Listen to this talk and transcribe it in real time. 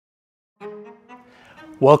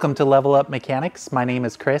Welcome to Level Up Mechanics. My name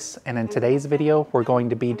is Chris, and in today's video, we're going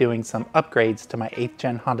to be doing some upgrades to my 8th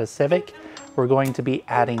Gen Honda Civic. We're going to be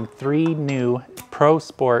adding 3 new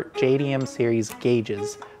Prosport JDM Series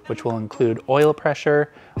Gauges, which will include oil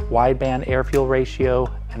pressure, wideband air-fuel ratio,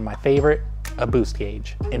 and my favorite, a boost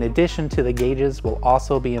gauge. In addition to the gauges, we'll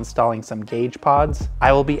also be installing some gauge pods.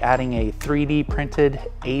 I will be adding a 3D printed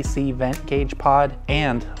AC vent gauge pod,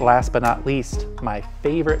 and last but not least, my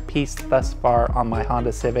favorite piece thus far on my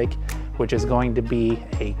Honda Civic, which is going to be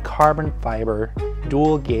a carbon fiber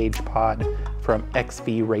dual gauge pod from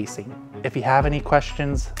XVRacing. If you have any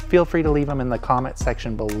questions, feel free to leave them in the comment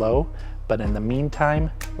section below, but in the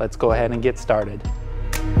meantime, let's go ahead and get started.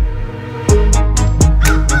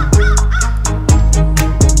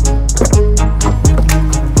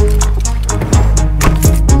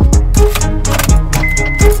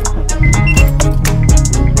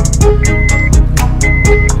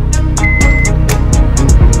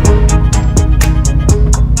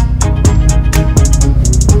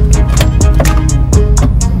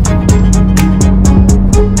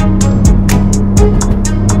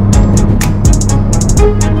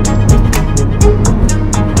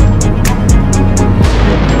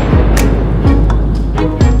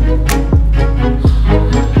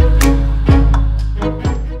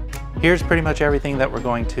 Here's pretty much everything that we're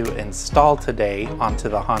going to install today onto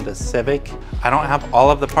the Honda Civic. I don't have all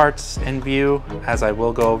of the parts in view, as I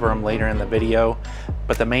will go over them later in the video,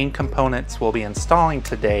 but the main components we'll be installing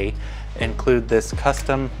today include this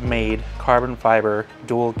custom-made carbon fiber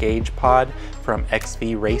dual gauge pod from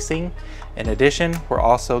XVRacing. In addition, we're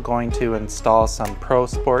also going to install some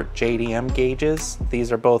Prosport JDM gauges. These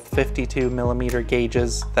are both 52mm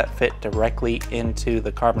gauges that fit directly into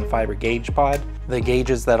the carbon fiber gauge pod. The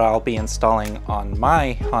gauges that I'll be installing on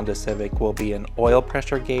my Honda Civic will be an oil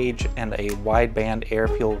pressure gauge and a wideband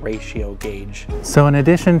air-fuel ratio gauge. So in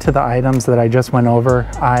addition to the items that I just went over,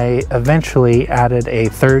 I eventually added a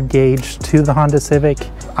third gauge to the Honda Civic.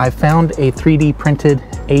 I found a 3D printed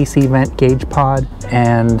AC vent gauge pod,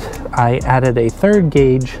 and I added a third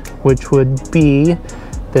gauge, which would be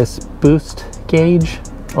this boost gauge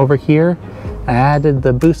over here. I added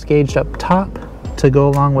the boost gauge up top to go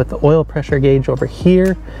along with the oil pressure gauge over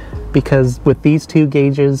here, because with these two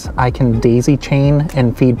gauges I can daisy chain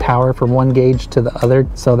and feed power from one gauge to the other,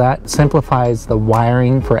 so that simplifies the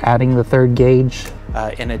wiring for adding the third gauge.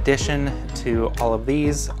 In addition to all of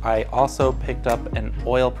these, I also picked up an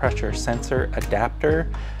oil pressure sensor adapter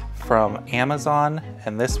from Amazon,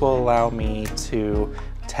 and this will allow me to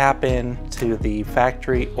tap into the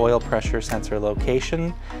factory oil pressure sensor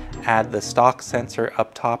location, add the stock sensor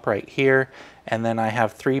up top right here, and then I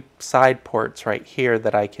have 3 side ports right here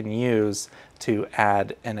that I can use to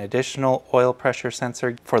add an additional oil pressure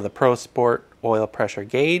sensor for the Prosport oil pressure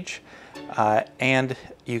gauge. And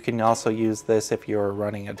you can also use this if you're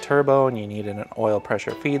running a turbo and you need an oil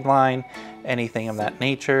pressure feed line, anything of that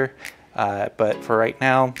nature. But for right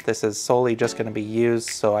now, this is solely just going to be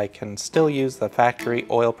used so I can still use the factory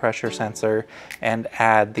oil pressure sensor and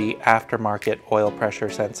add the aftermarket oil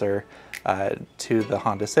pressure sensor to the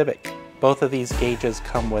Honda Civic. Both of these gauges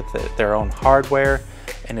come with their own hardware,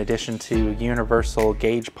 in addition to universal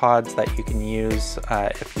gauge pods that you can use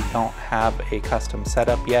if you don't have a custom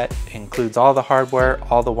setup yet. It includes all the hardware,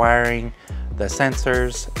 all the wiring, the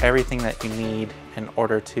sensors, everything that you need in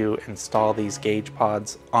order to install these gauge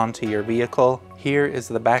pods onto your vehicle. Here is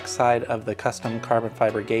the backside of the custom carbon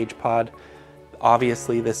fiber gauge pod.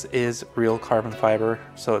 Obviously this is real carbon fiber,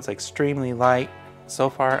 so it's extremely light. So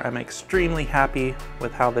far I'm extremely happy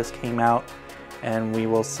with how this came out, and we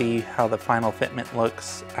will see how the final fitment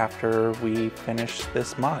looks after we finish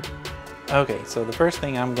this mod. Okay, so the first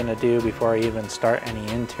thing I'm gonna do before I even start any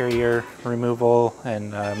interior removal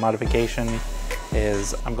and modification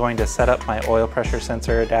is I'm going to set up my oil pressure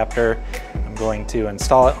sensor adapter. I'm going to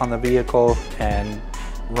install it on the vehicle and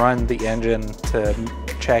run the engine to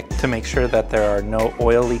check to make sure that there are no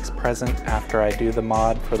oil leaks present after I do the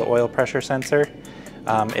mod for the oil pressure sensor.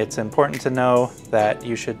 It's important to know that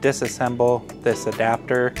you should disassemble this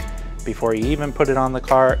adapter before you even put it on the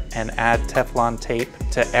car and add Teflon tape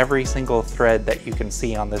to every single thread that you can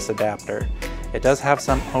see on this adapter. It does have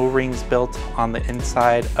some O-rings built on the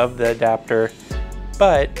inside of the adapter,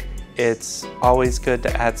 but it's always good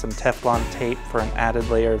to add some Teflon tape for an added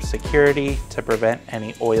layer of security to prevent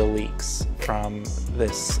any oil leaks from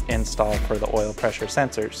this install for the oil pressure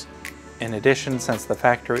sensors. In addition, since the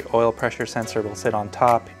factory oil pressure sensor will sit on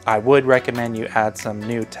top, I would recommend you add some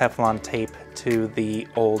new Teflon tape to the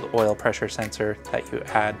old oil pressure sensor that you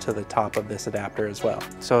add to the top of this adapter as well.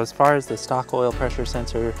 So as far as the stock oil pressure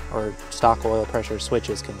sensor or stock oil pressure switch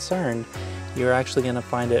is concerned, you're actually going to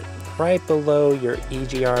find it right below your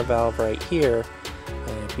EGR valve right here.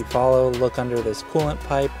 And if you look under this coolant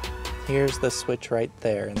pipe, here's the switch right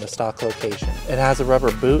there in the stock location. It has a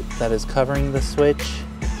rubber boot that is covering the switch.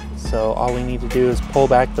 So all we need to do is pull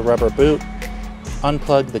back the rubber boot,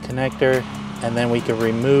 unplug the connector, and then we can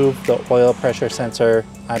remove the oil pressure sensor,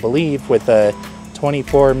 I believe, with a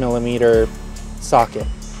 24mm socket.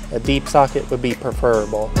 A deep socket would be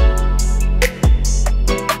preferable.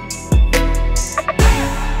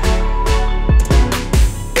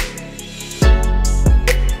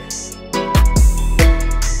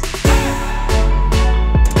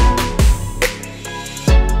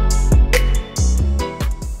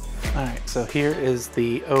 So here is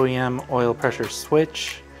the OEM oil pressure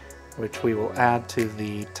switch, which we will add to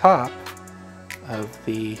the top of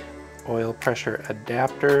the oil pressure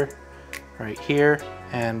adapter right here.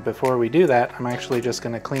 And before we do that, I'm actually just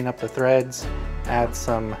going to clean up the threads, add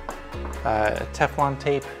some Teflon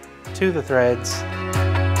tape to the threads.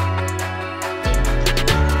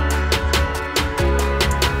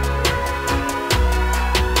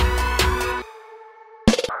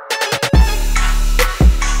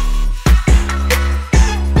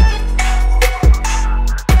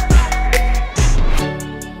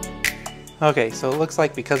 Okay, so it looks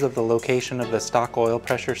like because of the location of the stock oil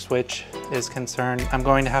pressure switch is concerned, I'm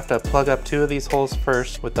going to have to plug up 2 of these holes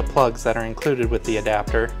first with the plugs that are included with the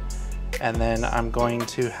adapter. And then I'm going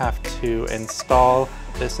to have to install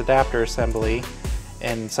this adapter assembly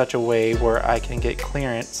in such a way where I can get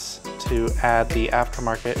clearance to add the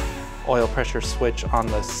aftermarket oil pressure switch on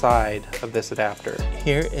the side of this adapter.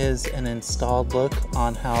 Here is an installed look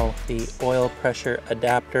on how the oil pressure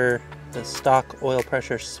adapter, the stock oil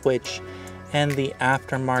pressure switch, and the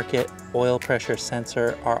aftermarket oil pressure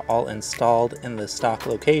sensor are all installed in the stock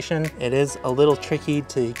location. It is a little tricky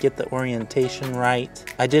to get the orientation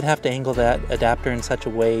right. I did have to angle that adapter in such a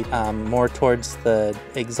way more towards the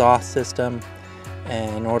exhaust system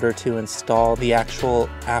in order to install the actual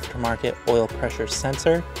aftermarket oil pressure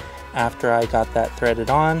sensor. After I got that threaded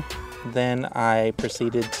on, then I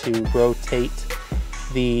proceeded to rotate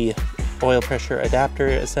the oil pressure adapter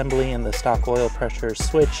assembly and the stock oil pressure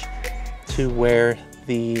switch to where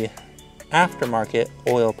the aftermarket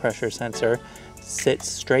oil pressure sensor sits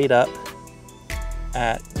straight up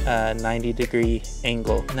at a 90-degree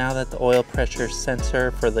angle. Now that the oil pressure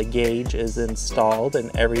sensor for the gauge is installed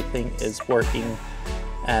and everything is working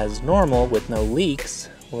as normal with no leaks,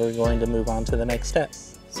 we're going to move on to the next step.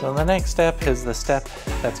 So the next step is the step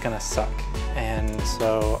that's going to suck. And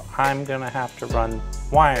so I'm going to have to run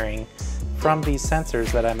wiring from these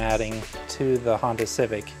sensors that I'm adding to the Honda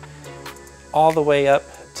Civic all the way up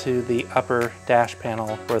to the upper dash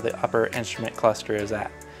panel where the upper instrument cluster is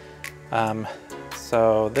at.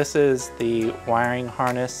 So this is the wiring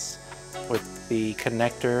harness with the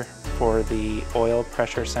connector for the oil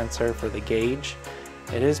pressure sensor for the gauge.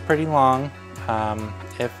 It is pretty long.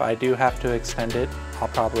 If I do have to extend it, I'll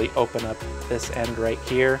probably open up this end right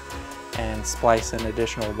here and splice in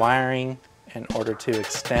additional wiring in order to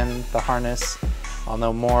extend the harness. I'll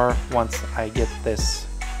know more once I get this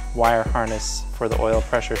wire harness for the oil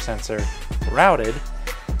pressure sensor routed.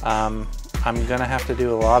 I'm gonna have to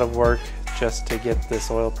do a lot of work just to get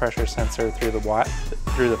this oil pressure sensor through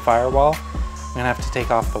the firewall. I'm gonna have to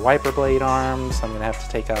take off the wiper blade arms. I'm gonna have to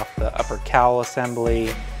take off the upper cowl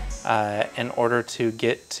assembly in order to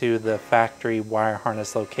get to the factory wire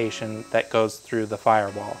harness location that goes through the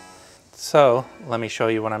firewall. So let me show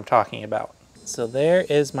you what I'm talking about. So there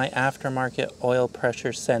is my aftermarket oil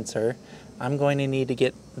pressure sensor. I'm going to need to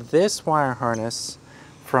get this wire harness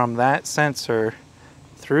from that sensor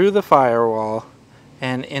through the firewall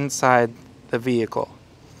and inside the vehicle.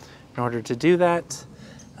 In order to do that,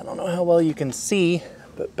 I don't know how well you can see,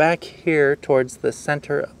 but back here towards the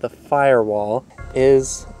center of the firewall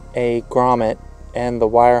is a grommet and the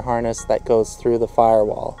wire harness that goes through the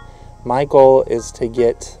firewall. My goal is to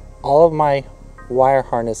get all of my wire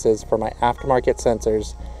harnesses for my aftermarket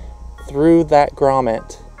sensors through that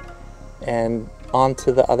grommet and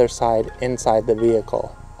onto the other side inside the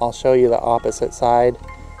vehicle. I'll show you the opposite side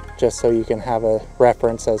just so you can have a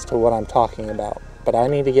reference as to what I'm talking about. But I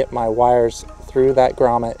need to get my wires through that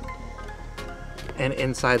grommet and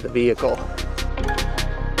inside the vehicle.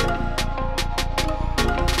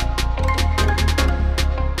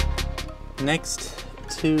 Next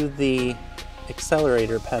to the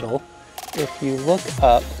accelerator pedal, if you look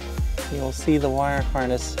up, you'll see the wire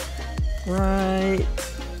harness right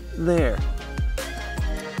there.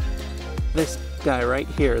 this guy right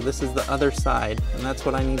here. This is the other side, and that's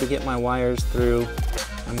what I need to get my wires through.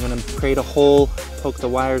 I'm gonna create a hole, poke the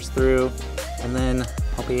wires through, and then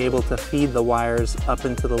I'll be able to feed the wires up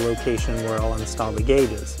into the location where I'll install the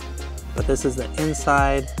gauges. But this is the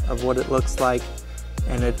inside of what it looks like,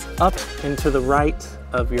 and it's up and to the right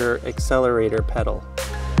of your accelerator pedal.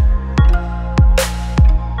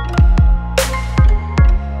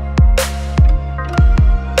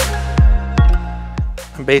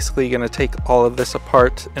 I'm basically going to take all of this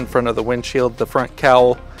apart in front of the windshield, the front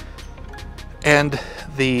cowl, and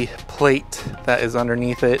the plate that is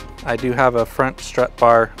underneath it. I do have a front strut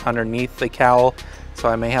bar underneath the cowl, so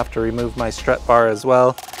I may have to remove my strut bar as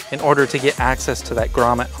well in order to get access to that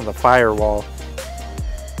grommet on the firewall.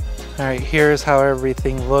 Alright, here's how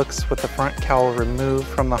everything looks with the front cowl removed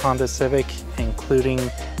from the Honda Civic, including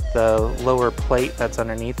the lower plate that's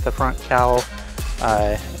underneath the front cowl.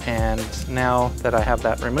 And now that I have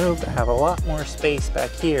that removed, I have a lot more space back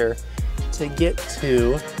here to get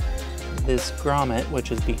to this grommet,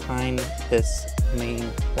 which is behind this main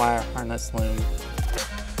wire harness loom.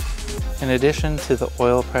 In addition to the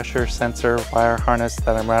oil pressure sensor wire harness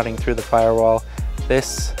that I'm routing through the firewall,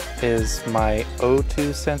 this is my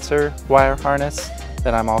O2 sensor wire harness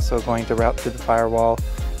that I'm also going to route through the firewall.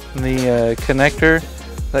 The connector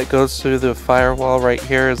that goes through the firewall right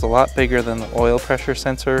here is a lot bigger than the oil pressure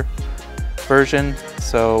sensor version.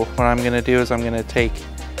 So what I'm going to do is I'm going to take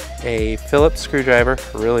a Phillips screwdriver,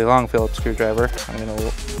 a really long Phillips screwdriver. I'm going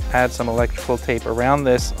to add some electrical tape around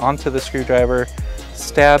this onto the screwdriver,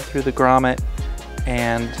 stab through the grommet,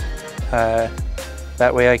 and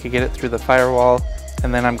that way I could get it through the firewall.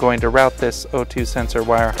 And then I'm going to route this O2 sensor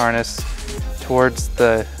wire harness towards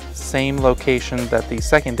the same location that the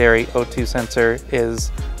secondary O2 sensor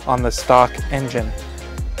is on the stock engine.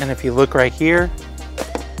 And if you look right here,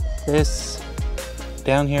 this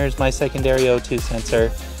down here is my secondary O2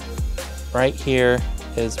 sensor. Right here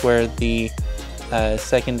is where the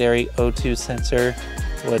secondary O2 sensor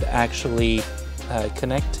would actually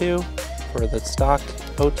connect to for the stock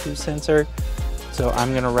O2 sensor. So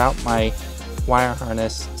I'm going to route my wire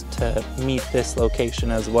harness to meet this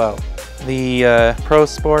location as well. The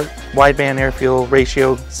Prosport Wideband air fuel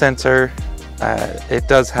ratio sensor, it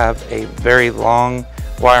does have a very long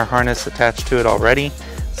wire harness attached to it already.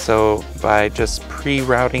 So by just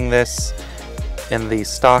pre-routing this in the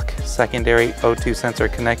stock secondary O2 sensor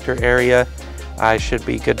connector area, I should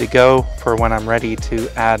be good to go for when I'm ready to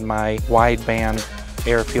add my wideband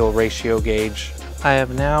air fuel ratio gauge. I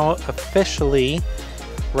have now officially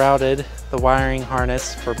routed the wiring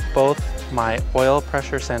harness for both my oil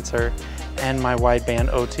pressure sensor and my wideband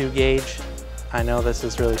O2 gauge. I know this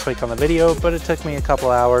is really quick on the video, but it took me a couple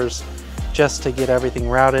hours just to get everything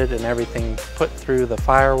routed and everything put through the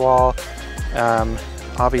firewall.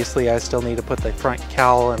 Obviously I still need to put the front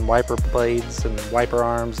cowl and wiper blades and wiper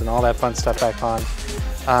arms and all that fun stuff back on.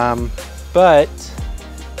 But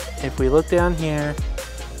if we look down here,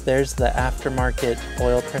 there's the aftermarket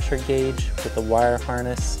oil pressure gauge with the wire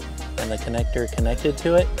harness and the connector connected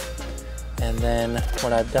to it. And then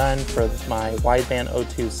what I've done for my wideband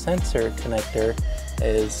O2 sensor connector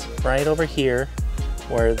is right over here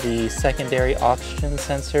where the secondary oxygen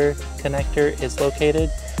sensor connector is located.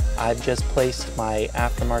 I've just placed my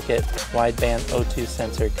aftermarket wideband O2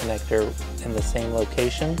 sensor connector in the same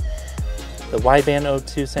location. The wideband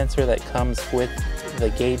O2 sensor that comes with the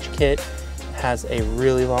gauge kit has a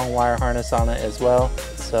really long wire harness on it as well.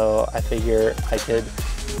 So I figure I could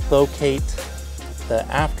locate the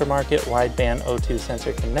aftermarket wideband O2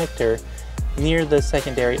 sensor connector near the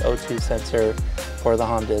secondary O2 sensor for the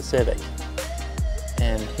Honda Civic.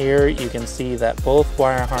 And here you can see that both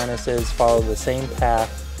wire harnesses follow the same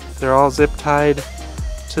path. They're all zip tied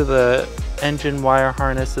to the engine wire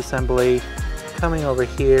harness assembly, coming over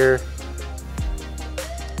here,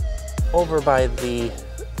 over by the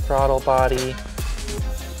throttle body,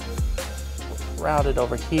 routed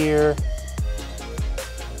over here,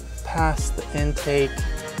 past the intake,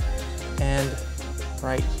 and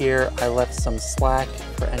right here I left some slack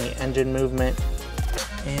for any engine movement.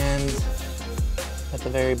 And at the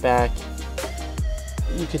very back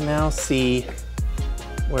you can now see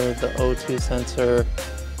where the O2 sensor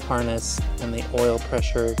harness and the oil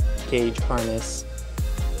pressure gauge harness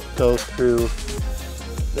go through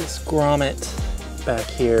this grommet back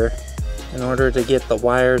here. In order to get the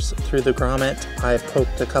wires through the grommet, I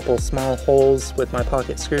poked a couple small holes with my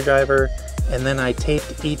pocket screwdriver, and then I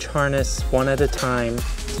taped each harness one at a time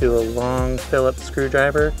to a long Phillips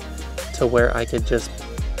screwdriver to where I could just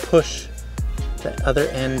push the other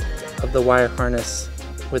end of the wire harness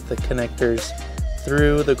with the connectors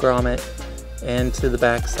through the grommet and to the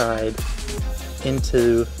back side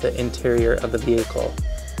into the interior of the vehicle.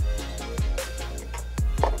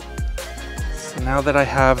 So now that I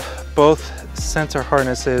have both sensor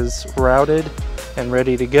harnesses routed and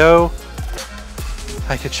ready to go,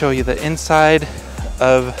 I could show you the inside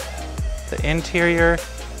of the interior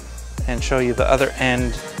and show you the other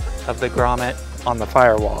end of the grommet on the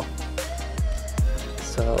firewall.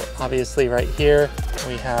 So obviously right here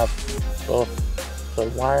we have both the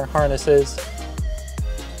wire harnesses,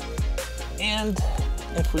 and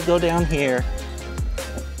if we go down here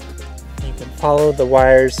you can follow the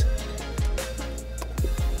wires.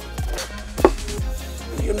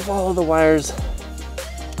 You can follow the wires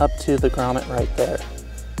up to the grommet right there.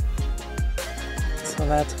 So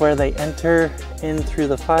that's where they enter in through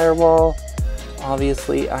the firewall.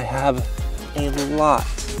 Obviously I have a lot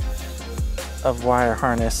of wire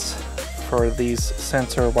harness for these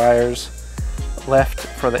sensor wires left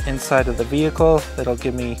for the inside of the vehicle. That'll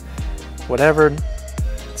give me whatever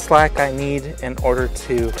slack I need in order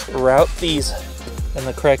to route these in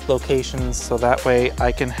the correct locations, so that way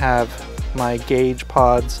I can have my gauge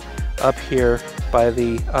pods up here by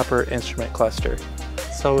the upper instrument cluster.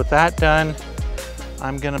 So with that done,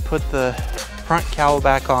 I'm gonna put the front cowl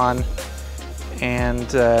back on,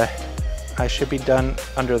 and I should be done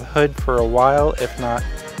under the hood for a while, if not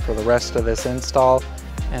for the rest of this install,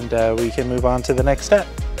 and we can move on to the next step.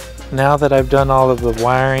 Now that I've done all of the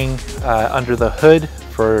wiring under the hood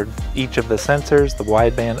for each of the sensors, the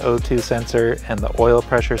wideband O2 sensor and the oil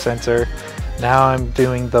pressure sensor, now I'm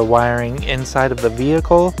doing the wiring inside of the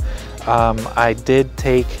vehicle. I did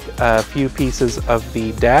take a few pieces of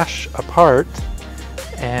the dash apart,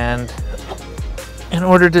 and in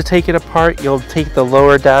order to take it apart, you'll take the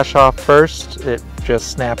lower dash off first. It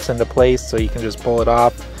just snaps into place, so you can just pull it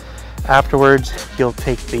off. Afterwards, you'll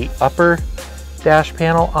take the upper dash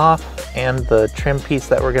panel off and the trim piece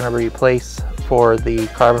that we're going to replace for the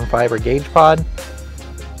carbon fiber gauge pod.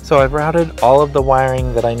 So I've routed all of the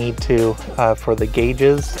wiring that I need to for the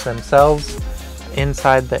gauges themselves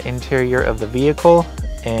inside the interior of the vehicle,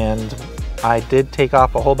 and I did take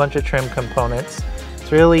off a whole bunch of trim components.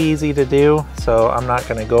 It's really easy to do, so I'm not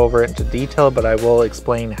going to go over it into detail, but I will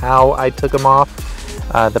explain how I took them off.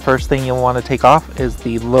 The first thing you'll want to take off is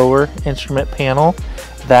the lower instrument panel.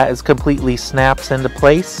 That is completely snaps into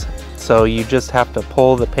place, so you just have to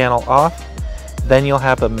pull the panel off. Then you'll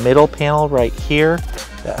have a middle panel right here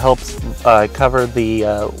that helps cover the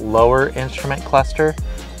lower instrument cluster,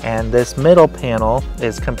 and this middle panel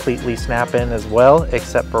is completely snap in as well,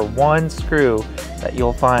 except for one screw that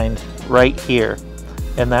you'll find right here,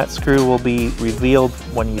 and that screw will be revealed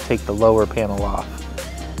when you take the lower panel off.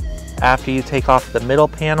 After you take off the middle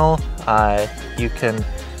panel, you can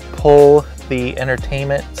pull the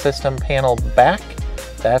entertainment system panel back.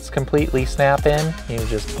 That's completely snap in. You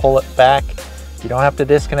just pull it back. You don't have to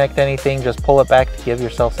disconnect anything, just pull it back to give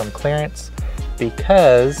yourself some clearance,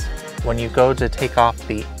 because when you go to take off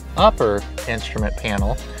the upper instrument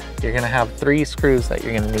panel, you're going to have 3 screws that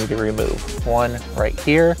you're going to need to remove. One right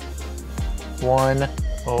here, one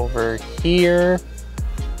over here,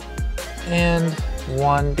 and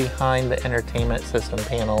one behind the entertainment system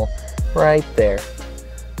panel right there.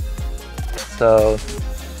 So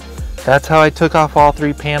that's how I took off all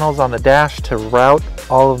 3 panels on the dash to route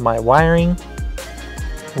all of my wiring.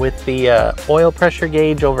 With the oil pressure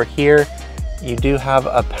gauge over here, you do have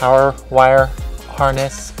a power wire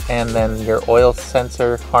harness and then your oil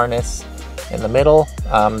sensor harness in the middle.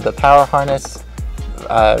 The power harness,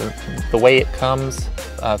 the way it comes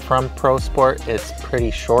from Prosport, it's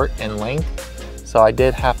pretty short in length, so I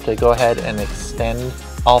did have to go ahead and extend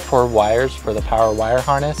all 4 wires for the power wire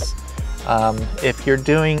harness. If you're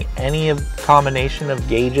doing any combination of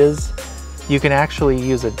gauges, you can actually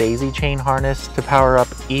use a daisy chain harness to power up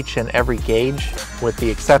each and every gauge, with the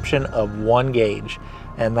exception of one gauge,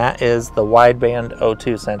 and that is the wideband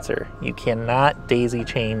O2 sensor. You cannot daisy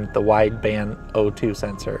chain the wideband O2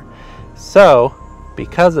 sensor. So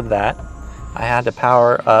because of that, I had to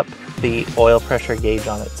power up the oil pressure gauge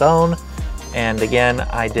on its own, and again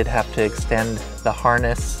I did have to extend the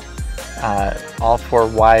harness, all 4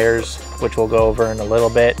 wires, which we'll go over in a little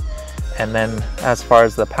bit. And then as far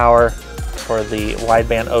as the power for the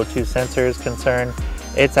wideband O2 sensor is concerned,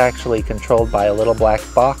 it's actually controlled by a little black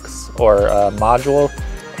box or a module,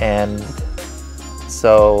 and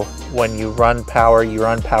so when you run power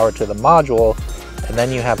to the module, and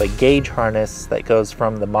then you have a gauge harness that goes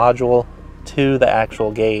from the module to the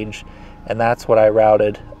actual gauge, and that's what I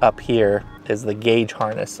routed up here is the gauge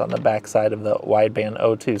harness on the back side of the wideband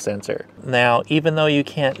O2 sensor. Now, even though you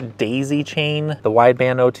can't daisy chain the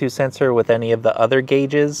wideband O2 sensor with any of the other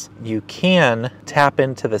gauges, you can tap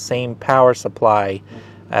into the same power supply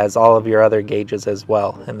as all of your other gauges as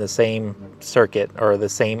well in the same circuit or the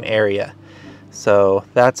same area. So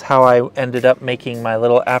that's how I ended up making my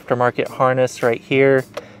little aftermarket harness right here.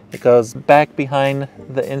 It goes back behind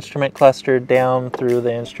the instrument cluster down through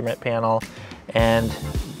the instrument panel, and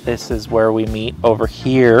this is where we meet over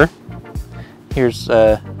here. Here's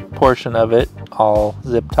a portion of it all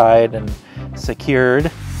zip tied and secured.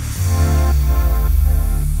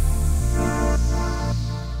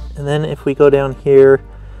 And then if we go down here,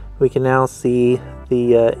 we can now see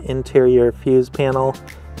the interior fuse panel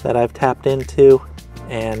that I've tapped into,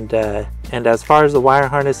 and as far as the wire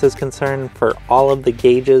harness is concerned, for all of the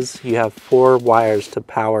gauges you have 4 wires to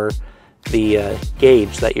power the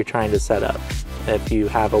gauge that you're trying to set up. If you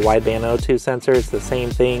have a wideband O2 sensor, it's the same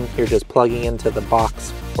thing. You're just plugging into the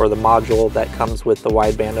box or the module that comes with the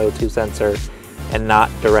wideband O2 sensor and not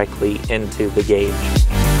directly into the gauge.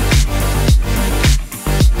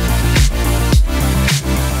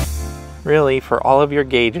 Really, for all of your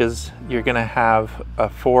gauges, you're going to have a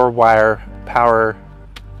 4-wire power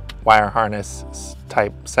wire harness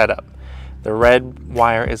type setup. The red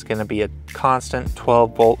wire is going to be a constant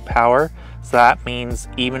 12-volt power, so that means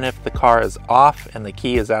even if the car is off and the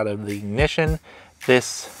key is out of the ignition,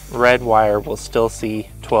 this red wire will still see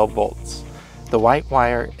 12 volts. The white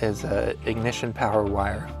wire is an ignition power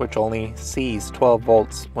wire, which only sees 12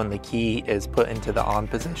 volts when the key is put into the on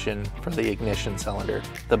position for the ignition cylinder.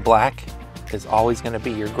 The black is always going to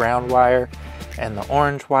be your ground wire, and the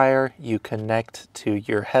orange wire you connect to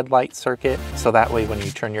your headlight circuit, so that way when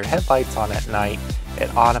you turn your headlights on at night,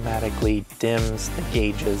 it automatically dims the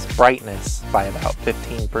gauge's brightness by about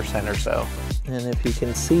 15% or so. And if you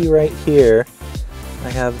can see right here, I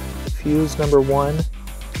have fuse number 1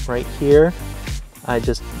 right here. I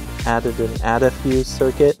just added an add-a-fuse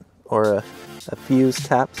circuit, or a fuse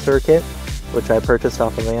tap circuit, which I purchased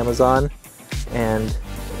off of Amazon. And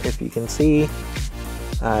if you can see,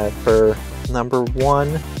 for number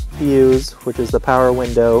 1 fuse, which is the power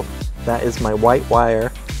window, that is my white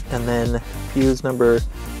wire. And then fuse number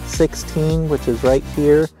 16, which is right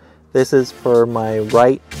here, this is for my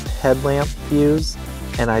right headlamp fuse,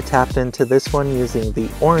 and I tapped into this one using the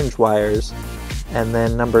orange wires. And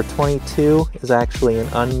then number 22 is actually an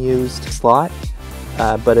unused slot,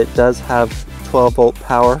 but it does have 12-volt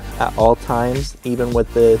power at all times, even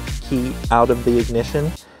with the key out of the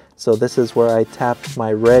ignition. So this is where I tapped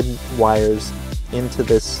my red wires into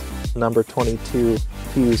this number 22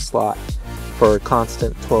 fuse slot for a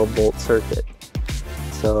constant 12-volt circuit.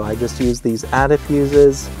 So I just use these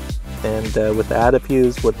add-a-fuses, and with the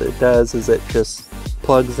add-a-fuse, what it does is it just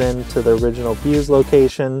plugs into the original fuse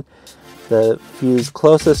location. The fuse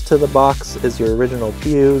closest to the box is your original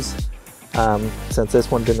fuse. Since this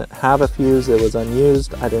one didn't have a fuse, it was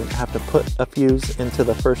unused, I didn't have to put a fuse into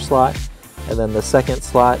the first slot. And then the second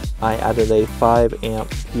slot, I added a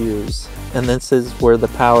 5-amp fuse. And this is where the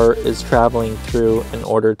power is traveling through in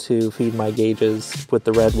order to feed my gauges with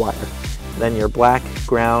the red wire. Then your black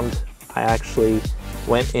ground, I actually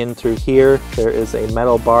went in through here. There is a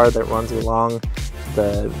metal bar that runs along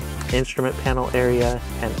the instrument panel area,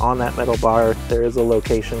 and on that metal bar there is a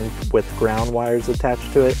location with ground wires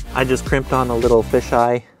attached to it. I just crimped on a little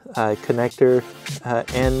fisheye connector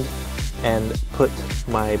end and put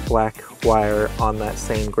my black wire on that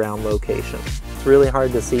same ground location. It's really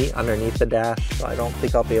hard to see underneath the dash, so I don't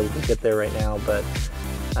think I'll be able to get there right now, but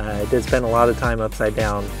I did spend a lot of time upside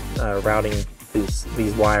down routing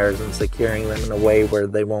these wires and securing them in a way where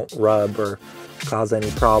they won't rub or cause any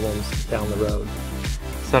problems down the road.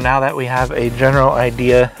 So now that we have a general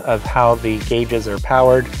idea of how the gauges are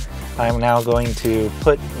powered, I'm now going to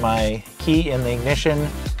put my key in the ignition,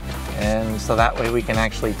 and so that way we can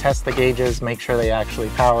actually test the gauges, make sure they actually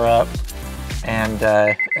power up, and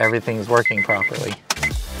everything's working properly.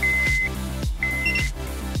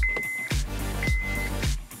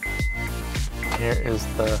 Here is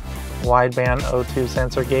the wideband O2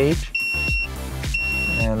 sensor gauge.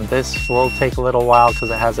 And this will take a little while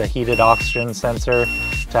because it has a heated oxygen sensor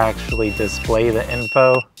to actually display the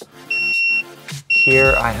info.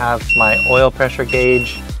 Here I have my oil pressure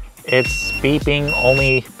gauge. It's beeping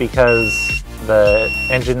only because the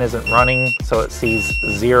engine isn't running, so it sees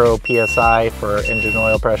 0 psi for engine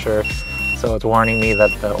oil pressure, so it's warning me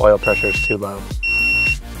that the oil pressure is too low.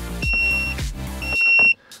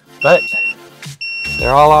 But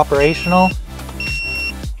they're all operational.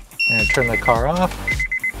 I'm gonna turn the car off.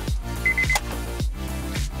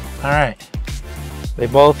 All right, they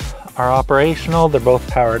both are operational. They're both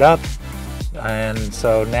powered up. And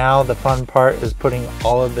so now the fun part is putting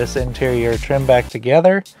all of this interior trim back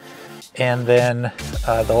together. And then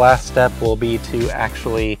the last step will be to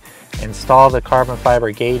actually install the carbon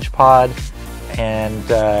fiber gauge pod and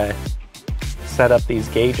set up these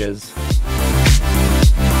gauges.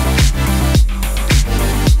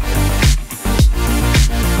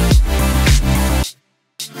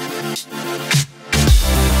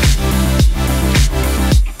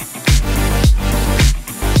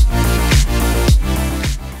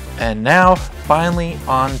 And now finally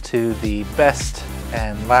on to the best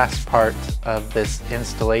and last part of this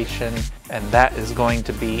installation, and that is going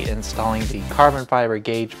to be installing the carbon fiber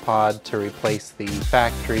gauge pod to replace the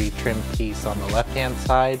factory trim piece on the left hand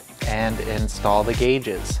side and install the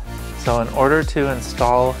gauges. So in order to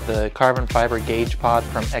install the carbon fiber gauge pod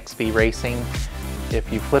from XVRacing,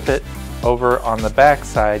 if you flip it over on the back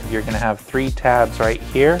side, you're going to have 3 tabs right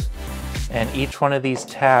here, and each one of these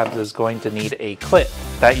tabs is going to need a clip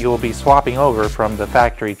that you will be swapping over from the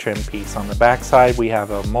factory trim piece. On the back side we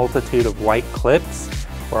have a multitude of white clips.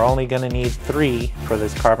 We're only going to need 3 for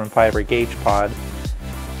this carbon fiber gauge pod,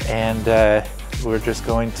 and we're just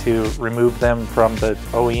going to remove them from the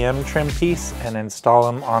OEM trim piece and install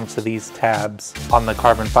them onto these tabs on the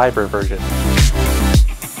carbon fiber version.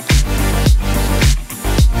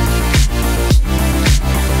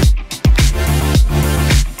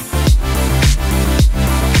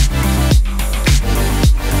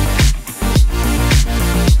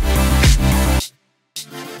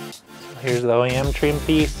 Here's the OEM trim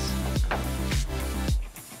piece.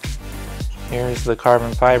 Here's the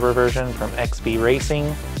carbon fiber version from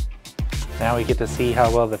XVRacing. Now we get to see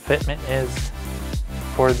how well the fitment is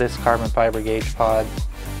for this carbon fiber gauge pod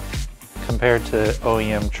compared to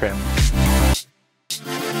OEM trim.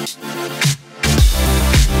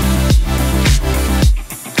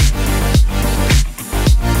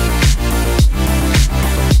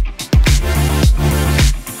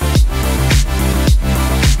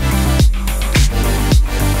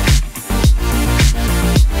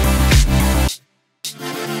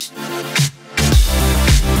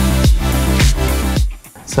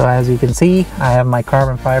 So as you can see, I have my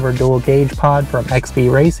carbon fiber dual gauge pod from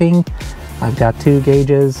XVRacing. I've got 2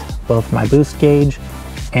 gauges, both my boost gauge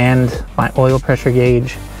and my oil pressure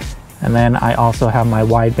gauge. And then I also have my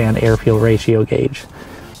wideband air-fuel ratio gauge.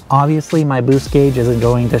 Obviously my boost gauge isn't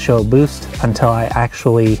going to show boost until I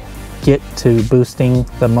actually get to boosting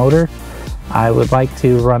the motor. I would like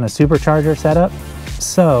to run a supercharger setup.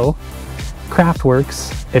 So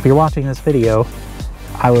Craftworks, if you're watching this video,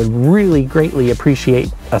 I would really greatly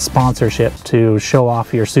appreciate a sponsorship to show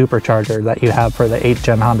off your supercharger that you have for the 8th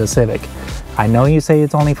Gen Honda Civic. I know you say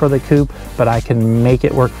it's only for the coupe, but I can make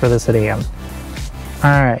it work for the sedan.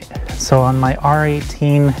 Alright, so on my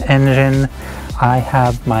R18 engine, I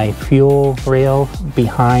have my fuel rail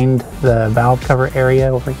behind the valve cover area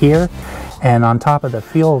over here. And on top of the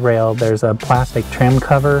fuel rail, there's a plastic trim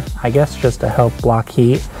cover, I guess just to help block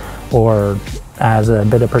heat or as a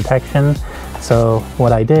bit of protection. So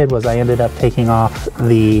what I did was I ended up taking off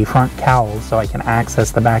the front cowls so I can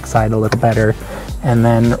access the backside a little better. And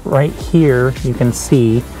then right here you can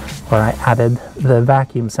see where I added the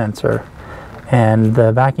vacuum sensor. And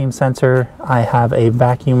the vacuum sensor, I have a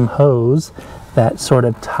vacuum hose that sort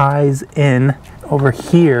of ties in over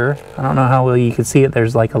here. I don't know how well you can see it.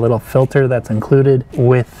 There's like a little filter that's included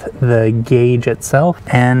with the gauge itself.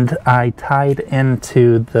 And I tied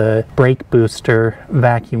into the brake booster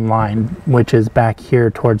vacuum line, which is back here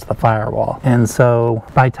towards the firewall. And so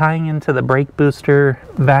by tying into the brake booster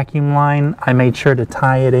vacuum line, I made sure to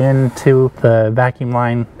tie it into the vacuum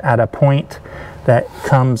line at a point that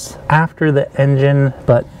comes after the engine,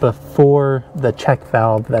 but before the check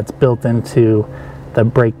valve that's built into the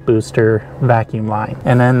brake booster vacuum line.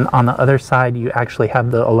 And then on the other side you actually have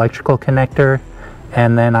the electrical connector,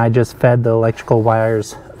 and then I just fed the electrical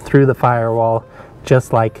wires through the firewall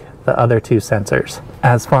just like the other 2 sensors.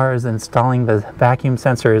 As far as installing the vacuum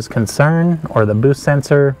sensor is concerned, or the boost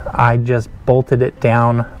sensor, I just bolted it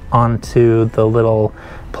down onto the little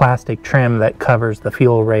plastic trim that covers the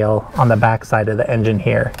fuel rail on the back side of the engine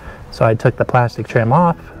here. So I took the plastic trim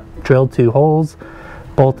off, drilled 2 holes,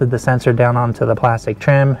 bolted the sensor down onto the plastic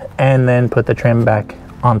trim, and then put the trim back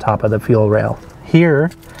on top of the fuel rail.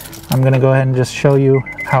 Here, I'm going to go ahead and just show you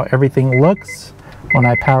how everything looks when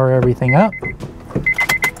I power everything up.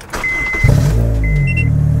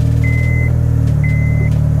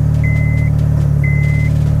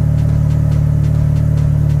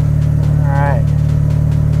 Alright,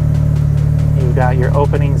 you've got your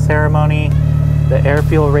opening ceremony. The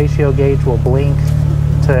air-fuel ratio gauge will blink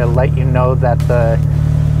to let you know that the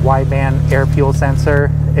wideband air fuel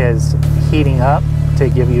sensor is heating up to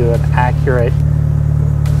give you an accurate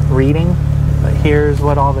reading. But here's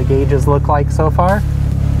what all the gauges look like so far.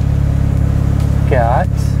 Got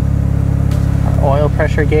our oil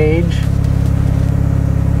pressure gauge,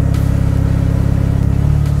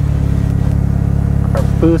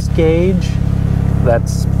 our boost gauge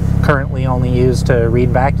that's currently only used to read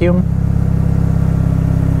vacuum,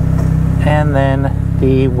 and then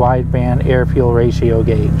the wideband air fuel ratio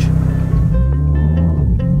gauge.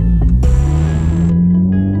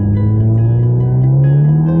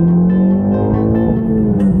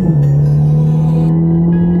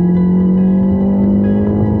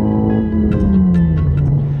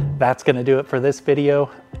 That's going to do it for this video.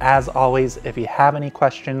 As always, if you have any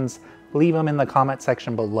questions, leave them in the comment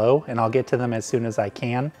section below and I'll get to them as soon as I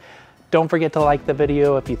can. Don't forget to like the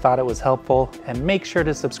video if you thought it was helpful, and make sure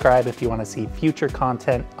to subscribe if you want to see future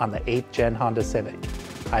content on the 8th Gen Honda Civic.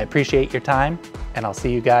 I appreciate your time, and I'll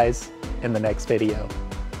see you guys in the next video.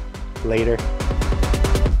 Later.